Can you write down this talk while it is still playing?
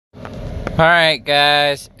Alright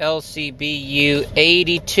guys, LCBU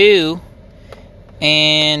 82,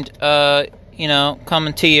 and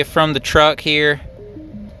coming to you from the truck here.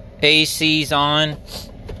 AC's on.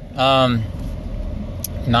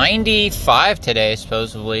 95 today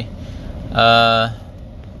supposedly.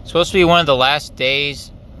 Supposed to be one of the last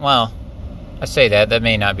days. Well, I say that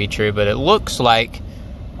may not be true, but it looks like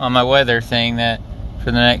on my weather thing that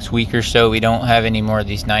for the next week or so we don't have any more of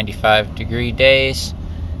these 95 degree days.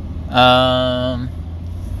 Because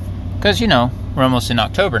we're almost in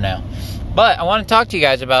October now. But I want to talk to you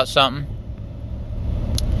guys about something.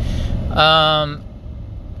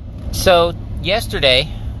 So yesterday,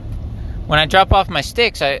 when I dropped off my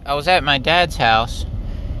sticks, I was at my dad's house,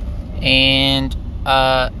 and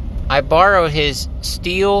I borrowed his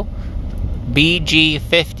Stihl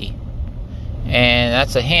BG50, and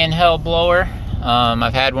that's a handheld blower.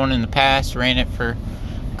 I've had one in the past, ran it for a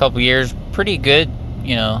couple years, pretty good,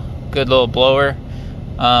 good little blower.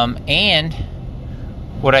 And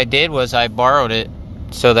what I did was I borrowed it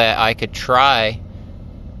so that I could try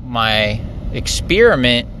my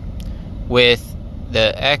experiment with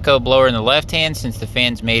the Echo blower in the left hand, since the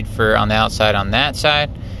fan's made for on the outside on that side,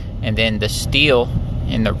 and then the Stihl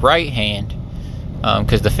in the right hand,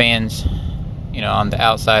 because the fan's on the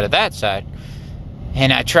outside of that side.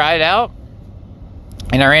 And I tried it out,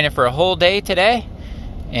 and I ran it for a whole day today,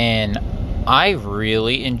 and I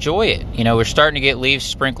really enjoy it. We're starting to get leaves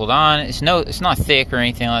sprinkled on. It's not thick or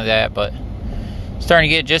anything like that, but starting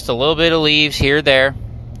to get just a little bit of leaves here or there,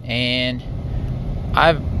 and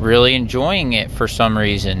I'm really enjoying it for some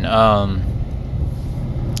reason.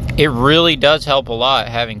 It really does help a lot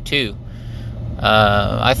having two.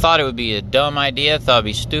 I thought it would be a dumb idea. I thought it'd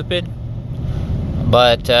be stupid,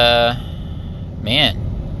 but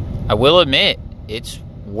man, I will admit it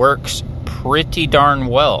works pretty darn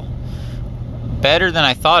well. Better than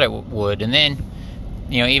I thought it would. And then,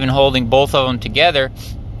 even holding both of them together,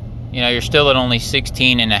 you're still at only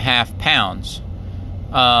 16.5 pounds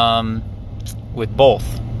with both.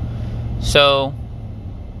 So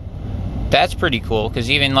that's pretty cool, because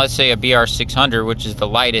even, let's say, a BR600, which is the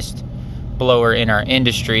lightest blower in our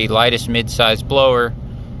industry, lightest mid-sized blower,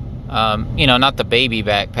 not the baby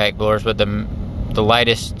backpack blowers, but the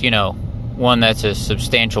lightest, one that's a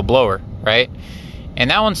substantial blower, right? And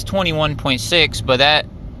that one's 21.6, but that,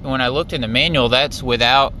 when I looked in the manual, that's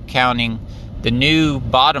without counting the new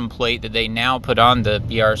bottom plate that they now put on the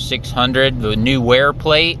BR600, the new wear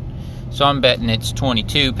plate. So I'm betting it's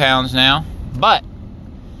 22 pounds now. But,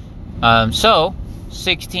 so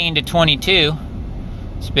 16 to 22.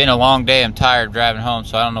 It's been a long day. I'm tired driving home,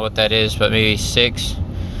 so I don't know what that is, but maybe 6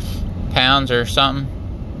 pounds or something.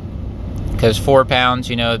 Because 4 pounds,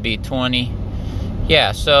 it'd be 20.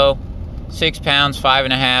 Yeah, so 6 pounds,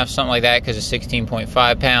 5.5, something like that, because it's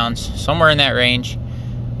 16.5 pounds, somewhere in that range.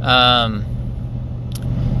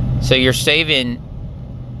 So you're saving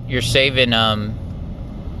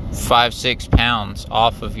 5-6 pounds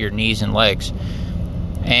off of your knees and legs.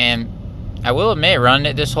 And I will admit, running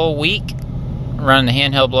it this whole week, running the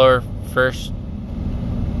handheld blower first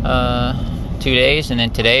 2 days, and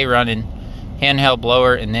then today running handheld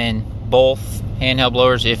blower and then both handheld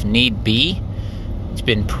blowers if need be. It's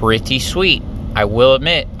been pretty sweet. I will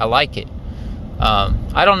admit, I like it.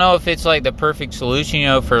 I don't know if it's like the perfect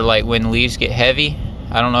solution, for like when leaves get heavy.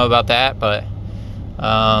 I don't know about that, but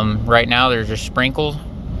right now they're just sprinkled,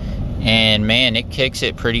 and man, it kicks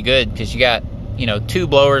it pretty good, because you got two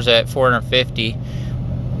blowers at 450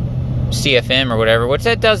 CFM or whatever, which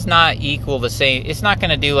that does not equal the same. It's not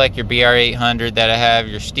going to do like your BR800 that I have,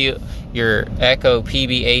 your Echo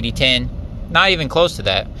PB8010, not even close to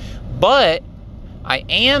that. But I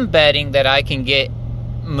am betting that I can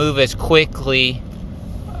move as quickly,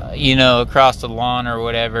 across the lawn or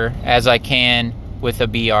whatever as I can with a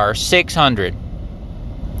BR600.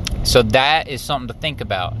 So that is something to think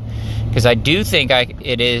about, because I do think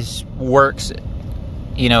it works,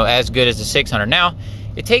 as good as the 600. Now,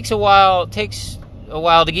 it takes a while. It takes a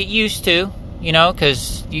while to get used to,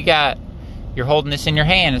 because you're holding this in your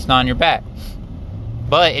hand. It's not on your back,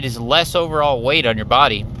 but it is less overall weight on your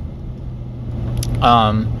body.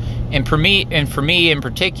 And for me in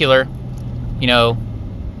particular,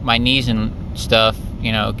 my knees and stuff,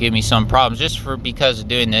 give me some problems just because of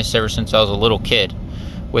doing this ever since I was a little kid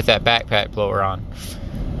with that backpack blower on.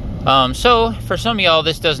 So for some of y'all,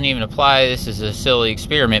 this doesn't even apply. This is a silly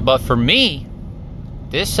experiment, but for me,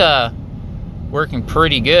 this working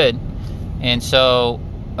pretty good. And so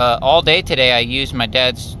all day today, I used my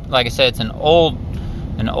dad's. Like I said, it's an old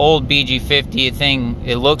BG50 thing.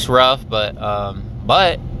 It looks rough, but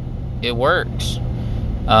it works.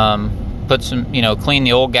 put some, clean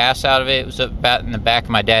the old gas out of it. It was about in the back of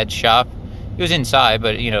my dad's shop. It was inside,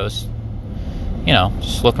 but it was,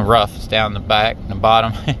 just looking rough. It's down the back and the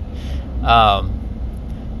bottom.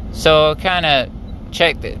 So kind of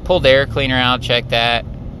pulled the air cleaner out, checked that,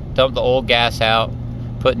 dumped the old gas out,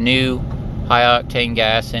 put new high octane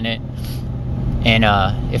gas in it, and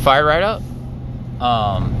it fired right up.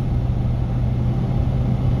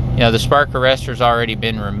 The spark arrestor's already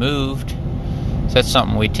been removed, so that's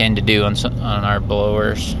something we tend to do on our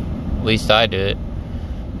blowers. At least I do it.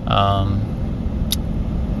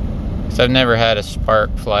 Because I've never had a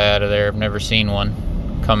spark fly out of there. I've never seen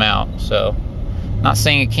one come out. So, not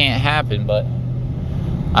saying it can't happen, but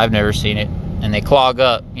I've never seen it. And they clog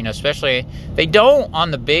up, especially, they don't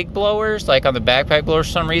on the big blowers, like on the backpack blowers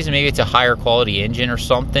for some reason. Maybe it's a higher quality engine or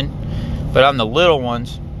something. But on the little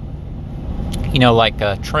ones,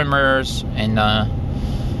 like trimmers and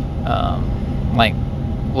like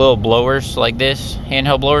little blowers like this,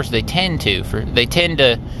 handheld blowers, the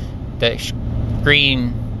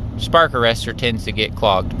green spark arrestor tends to get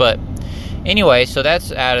clogged. But anyway, so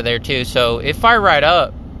that's out of there too. So it fired right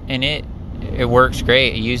up, and it works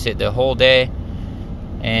great. I used it the whole day,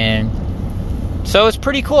 and so it's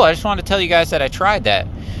pretty cool. I just wanted to tell you guys that I tried that.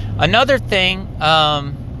 Another thing,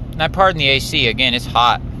 and I pardon the AC again, it's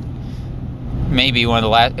hot. Maybe one of the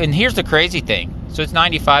last, and here's the crazy thing. So it's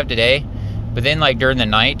 95 today, but then like during the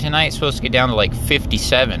night tonight, it's supposed to get down to like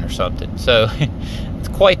 57 or something. So it's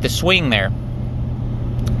quite the swing there.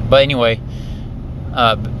 But anyway,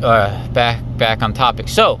 back on topic.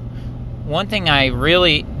 So one thing I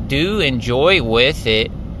really do enjoy with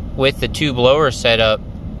it, with the two blower setup,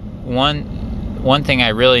 one thing I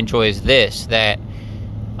really enjoy is this, that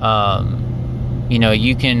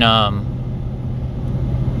you can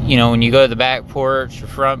when you go to the back porch or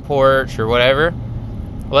front porch or whatever,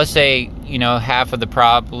 let's say half of the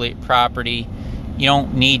property, you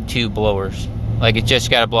don't need two blowers. Like, it just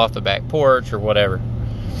got to blow off the back porch or whatever.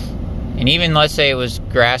 And even let's say it was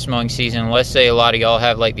grass mowing season, let's say a lot of y'all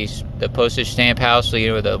have like the postage stamp house, so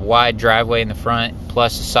with a wide driveway in the front,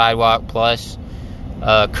 plus a sidewalk, plus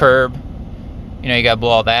curb. You got to blow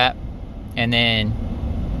all that, and then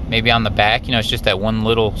maybe on the back, it's just that one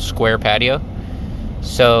little square patio.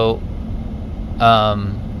 So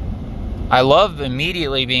I love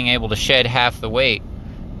immediately being able to shed half the weight,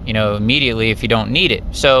 immediately if you don't need it.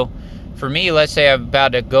 So for me, let's say I'm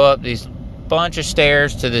about to go up these bunch of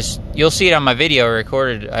stairs to this, you'll see it on my video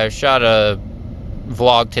I shot a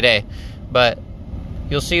vlog today, but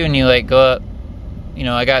you'll see when you like go up,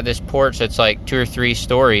 I got this porch that's like 2 or 3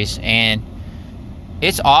 stories, and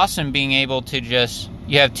it's awesome being able to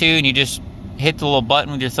you have two, and you just hit the little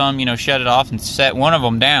button with your thumb, shut it off and set one of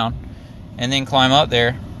them down, and then climb up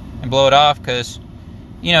there and blow it off, because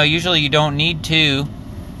usually you don't need to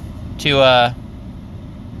blow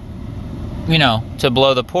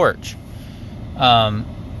the porch,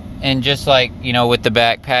 and just like with the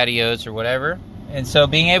back patios or whatever. And so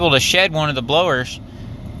being able to shed one of the blowers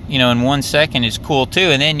in 1 second is cool too.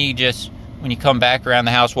 And then you just, when you come back around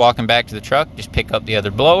the house walking back to the truck, just pick up the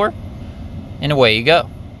other blower and away you go.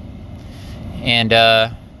 And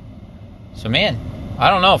so man, I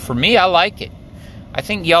don't know, for me, I like it. I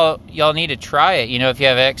think y'all need to try it, if you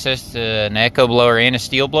have access to an Echo blower and a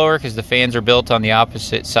steel blower, because the fans are built on the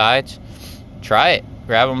opposite sides. Try it,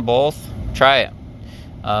 grab them both, try it.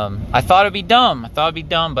 I thought it'd be dumb,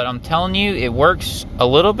 but I'm telling you, it works a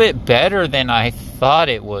little bit better than I thought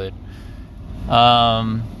it would.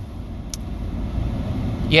 Yeah,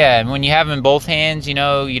 and when you have them in both hands, you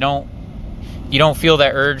don't feel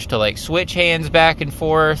that urge to like switch hands back and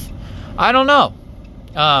forth. I don't know.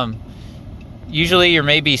 Usually you're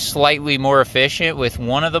maybe slightly more efficient with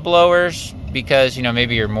one of the blowers, because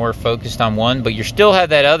maybe you're more focused on one, but you still have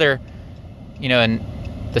that other, and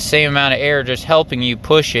the same amount of air just helping you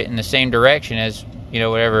push it in the same direction as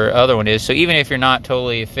whatever other one is. So even if you're not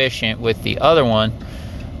totally efficient with the other one,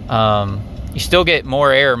 you still get more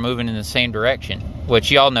air moving in the same direction,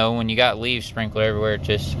 which y'all know when you got leaves sprinkled everywhere,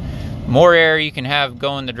 just more air you can have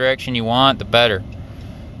going the direction you want, the better.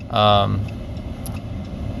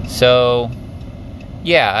 So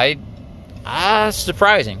yeah,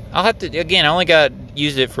 surprising. I'll have to, again, I only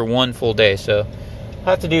used it for 1 full day, so I'll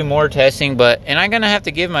have to do more testing. And I'm gonna have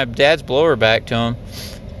to give my dad's blower back to him,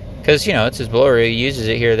 because it's his blower, he uses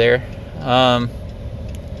it here or there.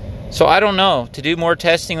 So I don't know, to do more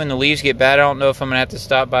testing when the leaves get bad. I don't know if I'm gonna have to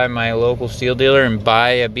stop by my local steel dealer and buy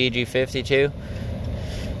a BG52.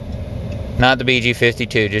 Not the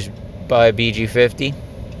BG52, just buy a BG50.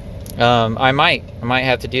 I might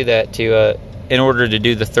have to do that in order to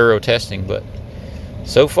do the thorough testing. But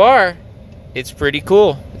so far, it's pretty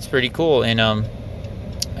cool. It's pretty cool. And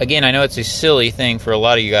again, I know it's a silly thing for a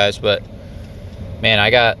lot of you guys, but man, I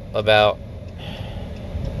got about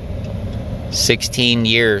 16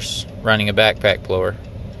 years running a backpack blower.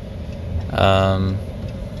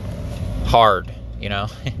 Hard, you know.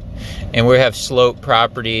 And we have slope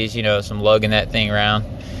properties, you know, some lugging that thing around.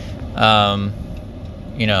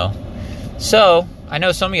 You know, so I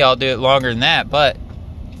know some of y'all do it longer than that, but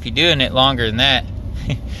if you're doing it longer than that,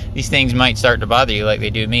 these things might start to bother you like they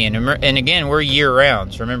do me. And again, we're year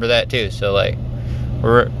round, so remember that too. So like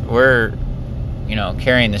we're you know,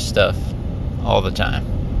 carrying this stuff all the time.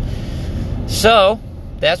 So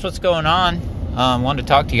that's what's going on. Wanted to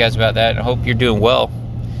talk to you guys about that. I hope you're doing well,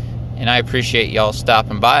 and I appreciate y'all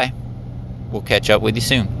stopping by. We'll catch up with you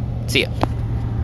soon. See ya.